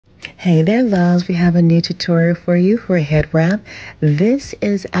Hey there, loves. We have a new tutorial for you for a head wrap. This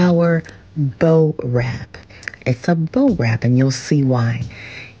is our bow wrap. It's a bow wrap, and you'll see why.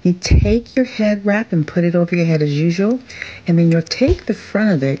 You take your head wrap and put it over your head as usual, and then you'll take the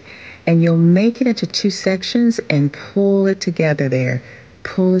front of it and you'll make it into two sections and pull it together there.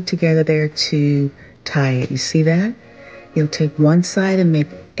 Pull it together there to tie it. You see that? You'll take one side and make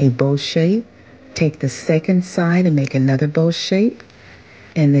a bow shape. Take the second side and make another bow shape,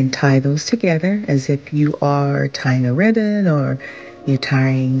 and then tie those together as if you are tying a ribbon, or you're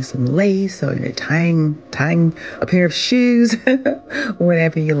tying some lace, or you're tying a pair of shoes,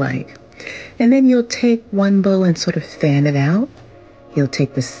 whatever you like. And then you'll take one bow and sort of fan it out. You'll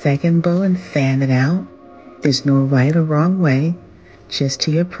take the second bow and fan it out. There's no right or wrong way, just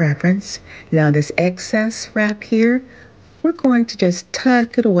to your preference. Now this excess wrap here, we're going to just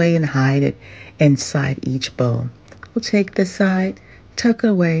tuck it away and hide it inside each bow. We'll take this side, tuck it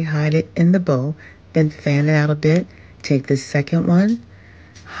away, hide it in the bow, then fan it out a bit. Take the second one,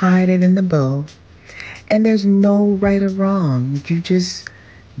 hide it in the bow. And there's no right or wrong. You just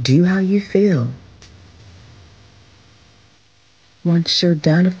do how you feel. Once you're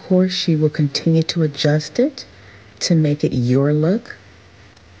done, of course, you will continue to adjust it to make it your look,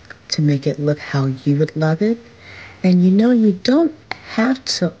 to make it look how you would love it. And you don't have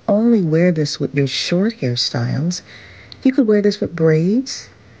to only wear this with your short hairstyles. You could wear this with braids.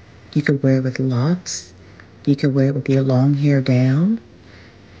 You could wear it with locks. You could wear it with your long hair down.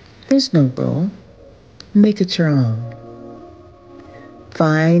 There's no rule. Make it your own.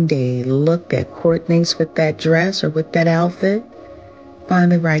 Find a look that coordinates with that dress or with that outfit.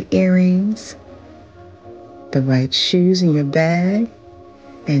 Find the right earrings, the right shoes in your bag,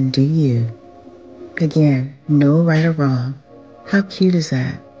 and do you. Again, no right or wrong. How cute is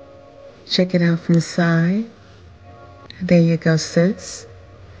that? Check it out from the side. There you go, sis.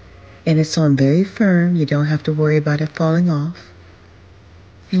 And it's on very firm. You don't have to worry about it falling off.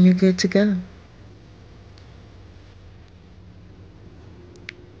 And you're good to go.